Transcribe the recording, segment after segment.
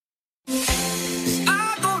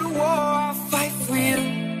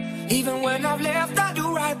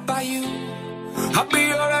by you. I'll be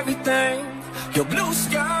your everything, your blue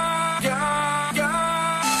sky. I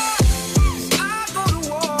go to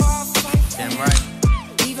war, fight. Damn right.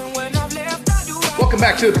 Even when I've left, I do right. Welcome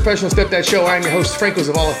back to the Professional Stepdad Show. I'm your host, Franco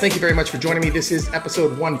Zavala. Thank you very much for joining me. This is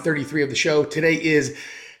episode 133 of the show. Today is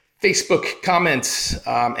Facebook comments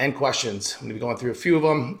and questions. I'm going to be going through a few of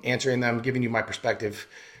them, answering them, giving you my perspective,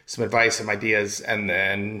 some advice, some ideas, and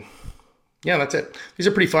then, yeah, that's it. These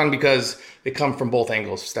are pretty fun because they come from both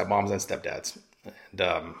angles, stepmoms and stepdads.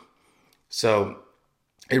 And so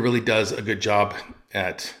it really does a good job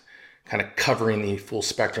at kind of covering the full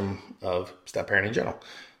spectrum of step-parenting in general.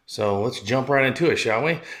 So let's jump right into it, shall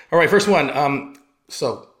we? All right, first one.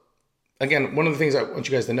 So again, one of the things I want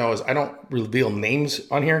you guys to know is I don't reveal names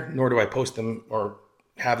on here, nor do I post them or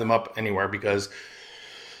have them up anywhere because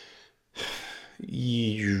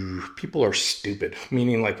people are stupid.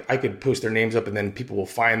 Meaning, like, I could post their names up and then people will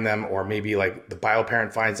find them, or maybe like the bio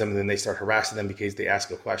parent finds them and then they start harassing them because they ask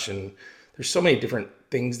a question. There's so many different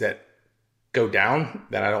things that go down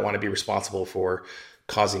that I don't want to be responsible for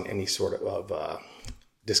causing any sort of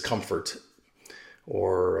discomfort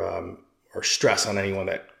or stress on anyone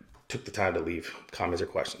that took the time to leave comments or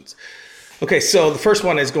questions. Okay, so the first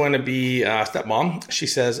one is going to be stepmom. She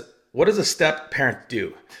says, what does a step parent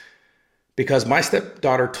do? Because my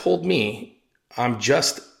stepdaughter told me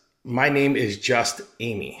my name is just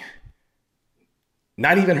Amy.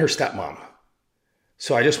 Not even her stepmom.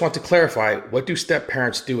 So I just want to clarify, what do step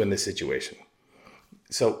parents do in this situation?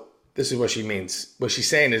 So this is what she means. What she's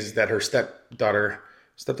saying is that her her stepdaughter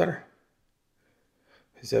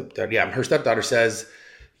says,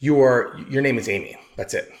 your name is Amy.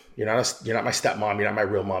 That's it. You're not my stepmom. You're not my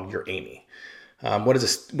real mom. You're Amy. What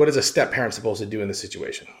is a step parent supposed to do in this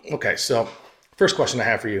situation? Okay, so first question I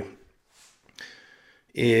have for you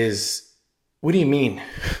is, what do you mean?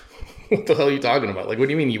 What the hell are you talking about? Like, what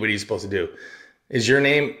do you mean? What are you supposed to do? Is your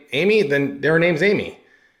name Amy? Then their name's Amy.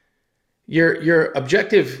 Your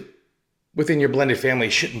objective within your blended family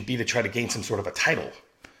shouldn't be to try to gain some sort of a title.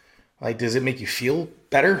 Like, does it make you feel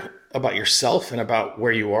better about yourself and about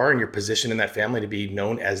where you are and your position in that family to be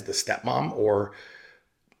known as the stepmom or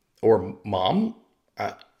mom?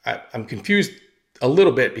 I'm confused a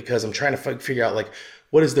little bit because I'm trying to figure out, like,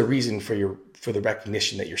 what is the reason for the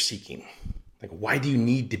recognition that you're seeking? Like, why do you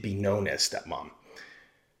need to be known as stepmom?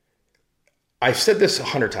 I've said this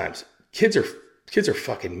 100 times. Kids are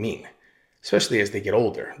fucking mean, especially as they get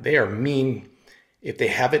older. They are mean if they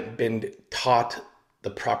haven't been taught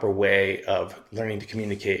the proper way of learning to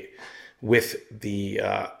communicate with the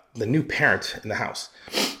new parent in the house.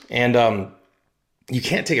 And you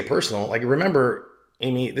can't take it personal. Like, remember,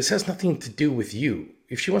 Amy, this has nothing to do with you.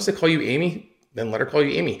 If she wants to call you Amy, then let her call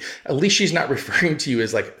you Amy. At least she's not referring to you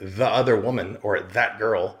as like the other woman or that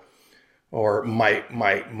girl or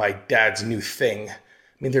my dad's new thing. I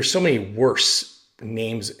mean, there's so many worse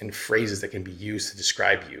names and phrases that can be used to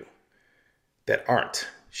describe you that aren't.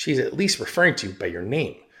 She's at least referring to you by your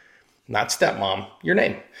name, not stepmom, your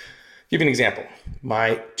name. Give you an example.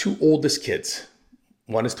 My two oldest kids,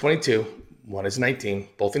 one is 22, one is 19,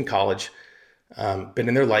 both in college, been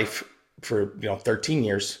in their life for 13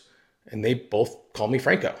 years, and they both call me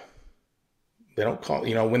Franco. They don't call,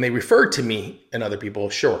 when they refer to me and other people,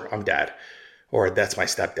 sure, I'm dad, or that's my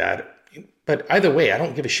stepdad. But either way, I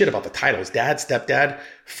don't give a shit about the titles. Dad, stepdad,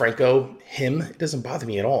 Franco, him. It doesn't bother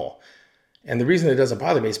me at all. And the reason it doesn't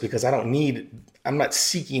bother me is because I'm not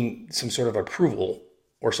seeking some sort of approval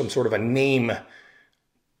or some sort of a name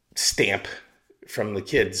stamp from the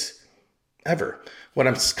kids ever. What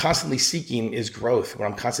I'm constantly seeking is growth. What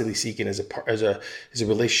I'm constantly seeking is a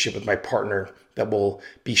relationship with my partner that will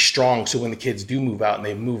be strong. So when the kids do move out and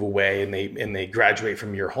they move away and they graduate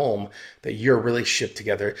from your home, that your relationship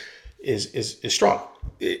together is strong.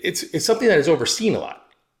 It's something that is overseen a lot.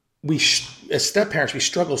 As step parents, we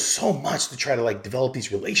struggle so much to try to like develop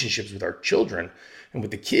these relationships with our children and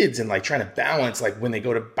with the kids, and like trying to balance, like when they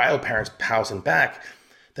go to bio parents' house and back,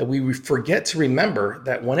 that we forget to remember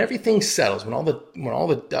that when everything settles, when all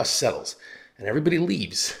the dust settles and everybody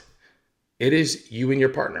leaves, it is you and your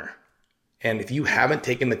partner. And if you haven't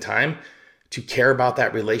taken the time to care about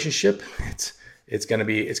that relationship, it's gonna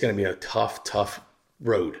be a tough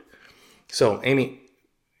road. So Amy,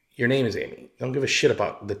 your name is Amy. Don't give a shit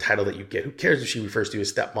about the title that you get. Who cares if she refers to you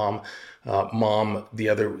as stepmom, mom, the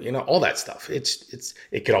other, all that stuff.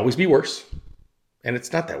 It could always be worse, and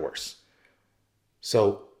it's not that worse.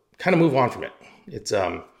 So kind of move on from it. It's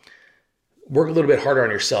work a little bit harder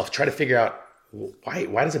on yourself. Try to figure out why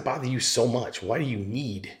does it bother you so much? Why do you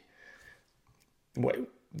need?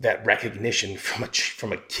 that recognition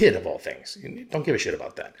from a kid of all things. You don't give a shit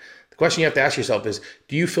about that. The question you have to ask yourself is,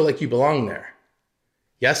 do you feel like you belong there?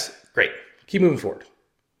 Yes? Great. Keep moving forward.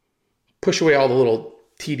 Push away all the little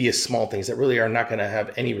tedious small things that really are not going to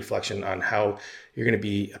have any reflection on how you're going to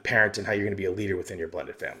be a parent and how you're going to be a leader within your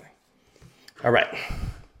blended family. All right.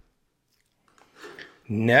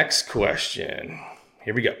 Next question.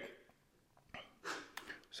 Here we go.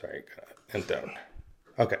 Sorry, and down.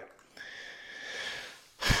 Okay.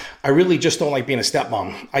 I really just don't like being a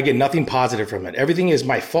stepmom. I get nothing positive from it. Everything is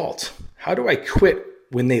my fault. How do I quit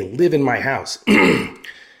when they live in my house? I'm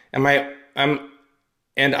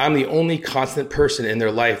the only constant person in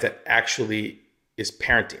their life that actually is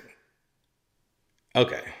parenting.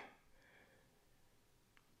 Okay.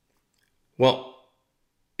 Well,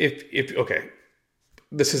 if okay,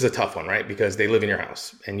 this is a tough one, right? Because they live in your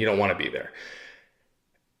house and you don't want to be there.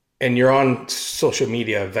 And you're on social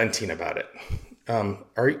media venting about it.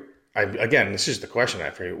 Again, this is the question I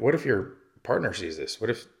have for you. What if your partner sees this?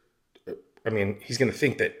 He's going to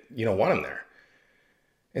think that you don't want him there.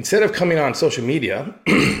 Instead of coming on social media,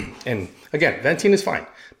 and again, venting is fine,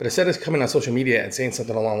 but instead of coming on social media and saying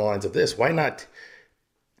something along the lines of this, why not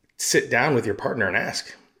sit down with your partner and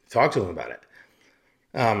talk to him about it?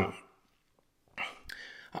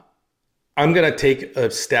 I'm going to take a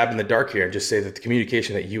stab in the dark here and just say that the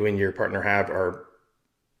communication that you and your partner have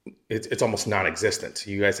it's almost non-existent.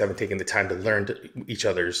 You guys haven't taken the time to learn each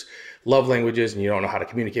other's love languages, and you don't know how to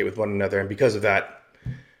communicate with one another. And because of that,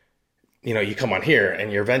 you come on here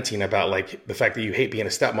and you're venting about like the fact that you hate being a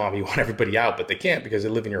stepmom. You want everybody out, but they can't because they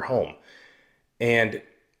live in your home. And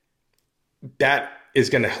that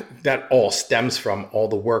all stems from all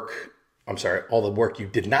the work you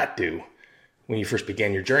did not do when you first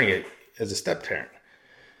began your journey as a step parent.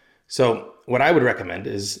 So what I would recommend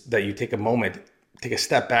is that you take a moment, take a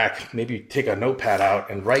step back, maybe take a notepad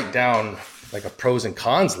out and write down like a pros and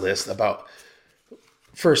cons list about,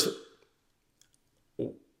 first,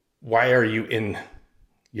 why are you in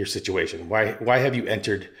your situation? Why have you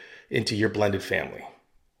entered into your blended family?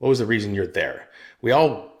 What was the reason you're there? We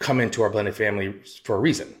all come into our blended family for a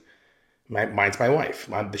reason. Mine's my wife.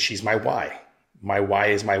 She's my why. My why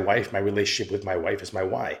is my wife. My relationship with my wife is my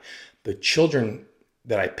why. The children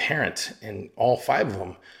that I parent, and all 5 of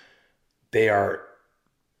them, they are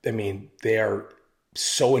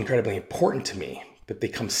so incredibly important to me, but they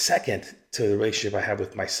come second to the relationship I have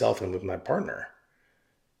with myself and with my partner.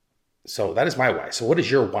 So that is my why. So what is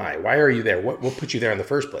your why? Why are you there? What put you there in the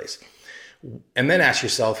first place? And then ask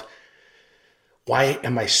yourself, why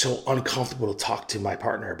am I so uncomfortable to talk to my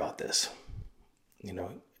partner about this?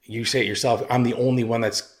 You say it yourself, I'm the only one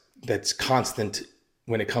that's constant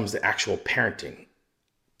when it comes to actual parenting.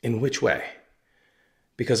 In which way?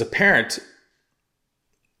 Because a parent,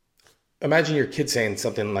 imagine your kid saying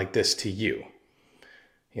something like this to you,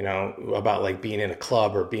 about like being in a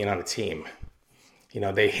club or being on a team.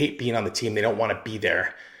 They hate being on the team. They don't want to be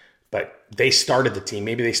there, but they started the team.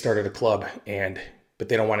 Maybe they started a club but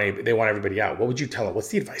they want everybody out. What would you tell them? What's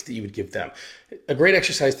the advice that you would give them? A great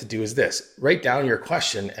exercise to do is this: write down your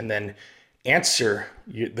question and then answer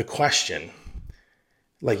the question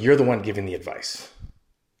like you're the one giving the advice.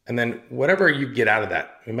 And then whatever you get out of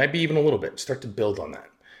that, it might be even a little bit, start to build on that.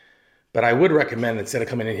 But I would recommend, instead of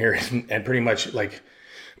coming in here and pretty much like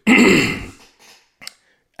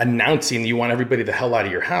announcing you want everybody the hell out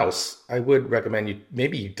of your house, I would recommend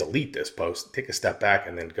you delete this post, take a step back,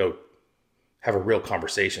 and then go have a real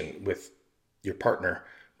conversation with your partner,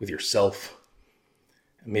 with yourself.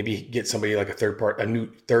 Maybe get somebody like a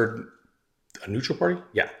neutral party?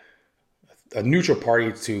 Yeah. A neutral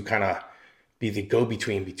party to kind of be the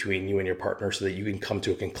go-between between you and your partner so that you can come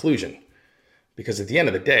to a conclusion. Because at the end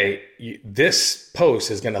of the day, this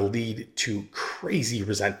post is going to lead to crazy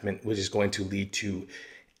resentment, which is going to lead to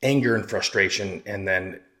anger and frustration. And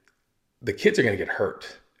then the kids are going to get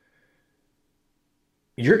hurt.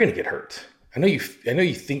 You're going to get hurt. I know you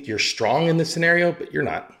think you're strong in this scenario, but you're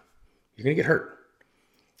not. You're going to get hurt.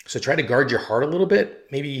 So try to guard your heart a little bit.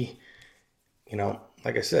 Maybe,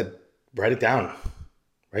 like I said, write it down.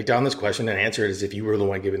 Write down this question and answer it as if you were the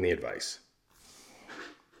one giving the advice.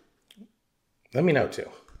 Let me know too.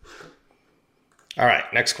 All right,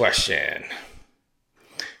 next question.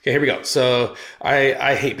 Okay, here we go. So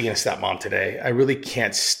I hate being a stepmom today. I really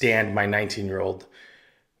can't stand my 19-year-old.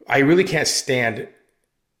 I really can't stand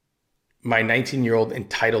my 19-year-old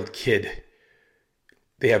entitled kid.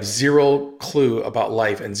 They have zero clue about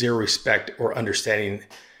life and zero respect or understanding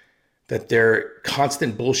that their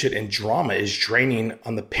constant bullshit and drama is draining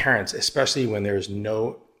on the parents, especially when there is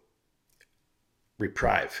no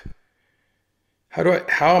reprieve.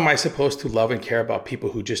 How am I supposed to love and care about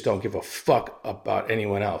people who just don't give a fuck about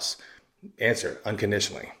anyone else? Answer,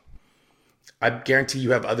 unconditionally. I guarantee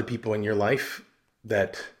you have other people in your life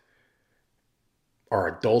that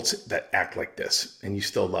are adults that act like this and you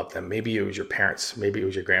still love them. Maybe it was your parents, maybe it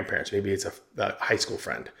was your grandparents, maybe it's a high school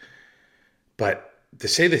friend. But to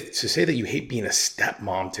say that you hate being a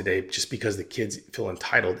stepmom today just because the kids feel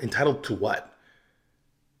entitled to what?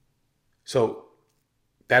 So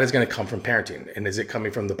that is going to come from parenting. And is it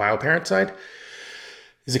coming from the bio parent side?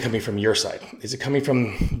 Is it coming from your side? Is it coming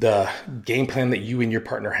from the game plan that you and your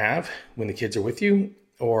partner have when the kids are with you?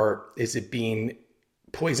 Or is it being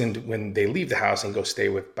poisoned when they leave the house and go stay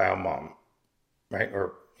with bio mom, right?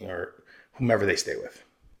 Or whomever they stay with.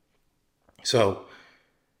 So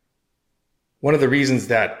one of the reasons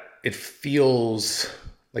that it feels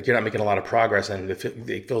like you're not making a lot of progress and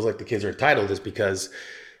it feels like the kids are entitled is because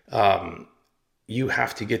you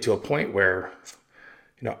have to get to a point where,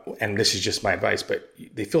 and this is just my advice, but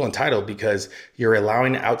they feel entitled because you're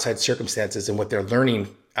allowing outside circumstances and what they're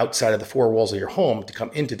learning outside of the four walls of your home to come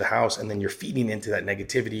into the house, and then you're feeding into that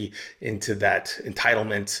negativity, into that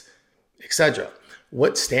entitlement, etc.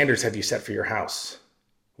 What standards have you set for your house?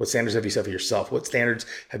 What standards have you set for yourself? What standards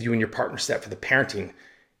have you and your partner set for the parenting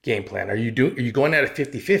game plan? Are you going at it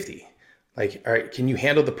 50-50? Like, all right, can you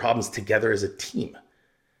handle the problems together as a team?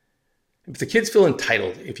 If the kids feel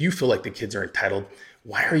entitled, if you feel like the kids are entitled,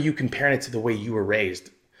 why are you comparing it to the way you were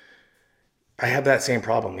raised? I have that same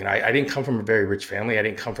problem. I didn't come from a very rich family. I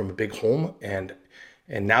didn't come from a big home. And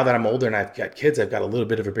now that I'm older and I've got kids, I've got a little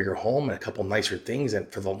bit of a bigger home and a couple nicer things. And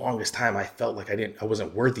for the longest time, I felt like I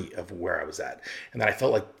wasn't worthy of where I was at. And then I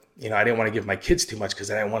felt like, I didn't want to give my kids too much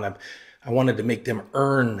because I wanted to make them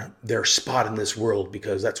earn their spot in this world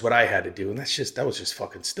because that's what I had to do. And that was just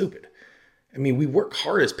fucking stupid. I mean, we work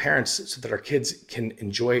hard as parents so that our kids can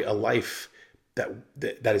enjoy a life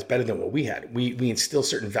that is better than what we had. We instill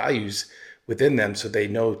certain values within them so they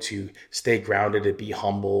know to stay grounded, to be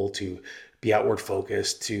humble, to be outward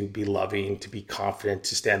focused, to be loving, to be confident,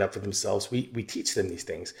 to stand up for themselves. We teach them these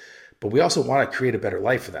things, but we also want to create a better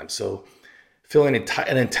life for them. So feeling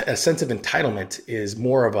a sense of entitlement is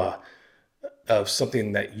more of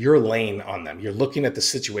something that you're laying on them. You're looking at the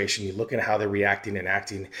situation, you're looking at how they're reacting and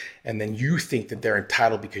acting, and then you think that they're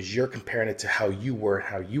entitled because you're comparing it to how you were and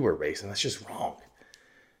how you were raised, and that's just wrong.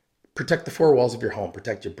 Protect the four walls of your home,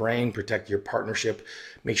 protect your brain, protect your partnership.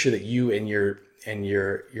 Make sure that you and your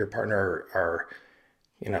partner are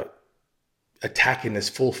attacking this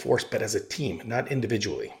full force, but as a team, not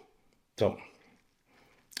individually. So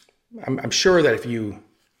I'm sure that if you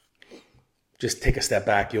just take a step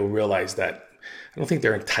back, you'll realize that I don't think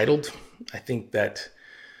they're entitled. I think that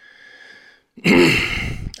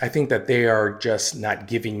they are just not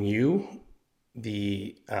giving you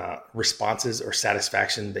the responses or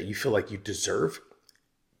satisfaction that you feel like you deserve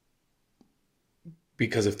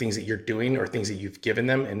because of things that you're doing or things that you've given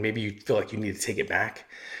them, and maybe you feel like you need to take it back.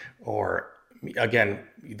 Or again,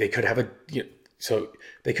 they could have a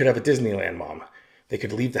Disneyland mom. They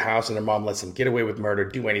could leave the house and their mom lets them get away with murder,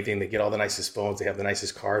 do anything. They get all the nicest phones. They have the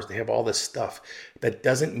nicest cars. They have all this stuff. That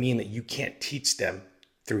doesn't mean that you can't teach them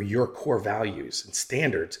through your core values and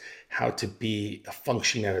standards how to be a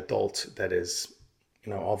functioning adult that is,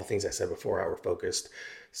 all the things I said before, outward focused,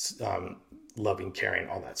 loving, caring,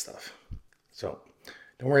 all that stuff. So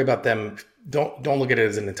don't worry about them. Don't look at it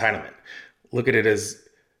as an entitlement. Look at it as,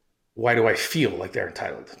 why do I feel like they're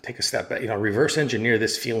entitled? Take a step back, reverse engineer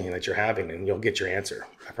this feeling that you're having and you'll get your answer.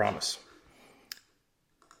 I promise.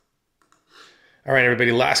 All right,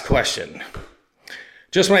 everybody, last question.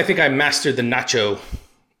 Just when I think I mastered the Nacho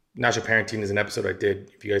Parenting is an episode I did,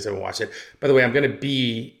 if you guys haven't watched it. By the way, I'm going to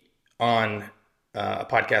be on a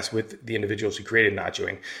podcast with the individuals who created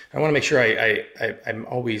Nachoing. I want to make sure I'm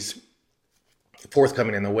always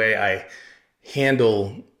forthcoming in the way I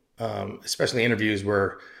handle, especially interviews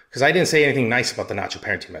because I didn't say anything nice about the Nacho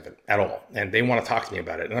parenting method at all. And they want to talk to me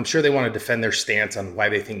about it. And I'm sure they want to defend their stance on why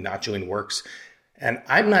they think Nachoing works. And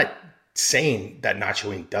I'm not saying that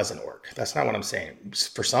Nachoing doesn't work. That's not what I'm saying.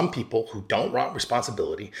 For some people who don't want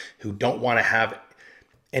responsibility, who don't want to have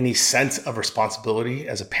any sense of responsibility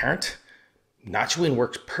as a parent, Nachoing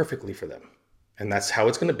works perfectly for them. And that's how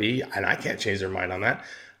it's going to be. And I can't change their mind on that.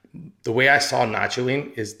 The way I saw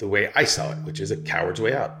Nachoing is the way I saw it, which is a coward's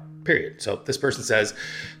way out. Period. So this person says,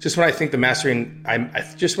 just when I think that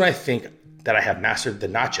I have mastered the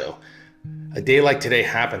Nacho, a day like today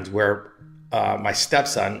happens where my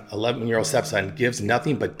stepson, 11-year-old stepson, gives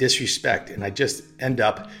nothing but disrespect, and I just end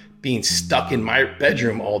up being stuck in my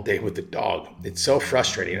bedroom all day with the dog. It's so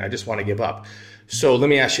frustrating. I just want to give up. So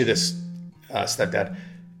let me ask you this, stepdad.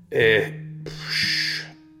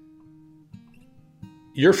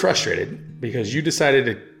 you're frustrated because you decided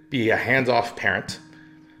to be a hands-off parent.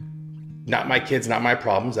 Not my kids, not my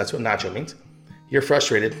problems. That's what nacho means. You're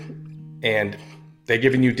frustrated and they're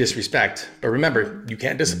giving you disrespect. But remember, you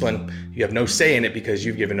can't discipline. You have no say in it because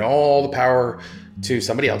you've given all the power to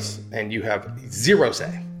somebody else and you have zero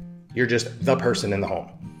say. You're just the person in the home.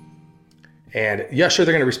 And yeah, sure,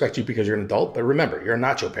 they're going to respect you because you're an adult. But remember, you're a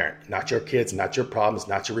nacho parent, not your kids, not your problems,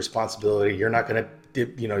 not your responsibility. You're not going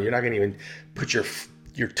to, you're not going to even put your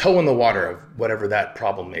toe in the water of whatever that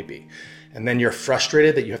problem may be. And then you're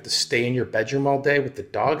frustrated that you have to stay in your bedroom all day with the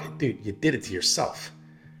dog. Dude, you did it to yourself.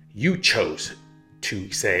 You chose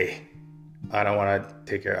to say, I don't want to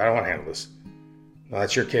take care, I don't want to handle this. No,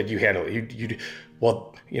 that's your kid, you handle it. You do.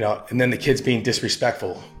 Well, and then the kid's being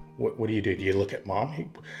disrespectful. What do? Do you look at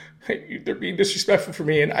mom? They're being disrespectful for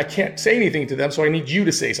me and I can't say anything to them, so I need you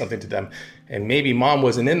to say something to them. And maybe mom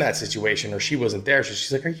wasn't in that situation or she wasn't there. So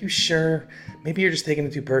she's like, are you sure? Maybe you're just taking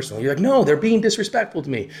it too personal. You're like, no, they're being disrespectful to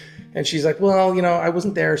me. And she's like, well, I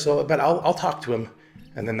wasn't there, but I'll talk to him.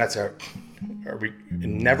 And then that's a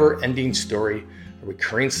never-ending story, a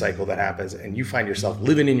recurring cycle that happens, and you find yourself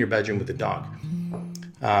living in your bedroom with the dog.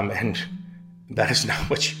 And that is not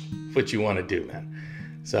what you want to do, man.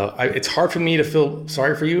 So it's hard for me to feel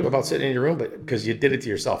sorry for you about sitting in your room, but because you did it to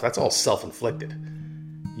yourself. That's all self-inflicted.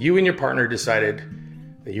 You and your partner decided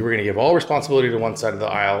that you were going to give all responsibility to one side of the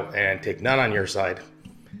aisle and take none on your side.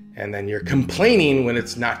 And then you're complaining when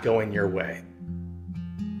it's not going your way.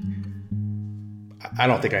 I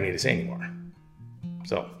don't think I need to say anymore.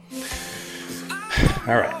 So,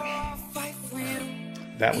 all right.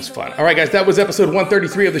 That was fun. All right, guys, that was episode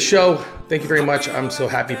 133 of the show. Thank you very much. I'm so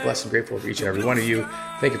happy, blessed, and grateful for each and every one of you.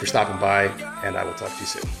 Thank you for stopping by, and I will talk to you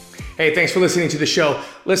soon. Hey, thanks for listening to the show.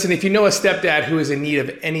 Listen, if you know a stepdad who is in need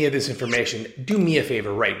of any of this information, do me a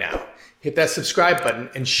favor right now. Hit that subscribe button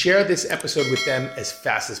and share this episode with them as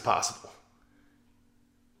fast as possible.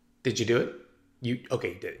 Did you do it? Okay,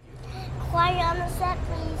 you did it. Quiet on the set,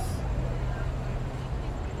 please.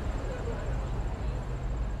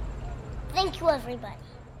 Thank you, everybody.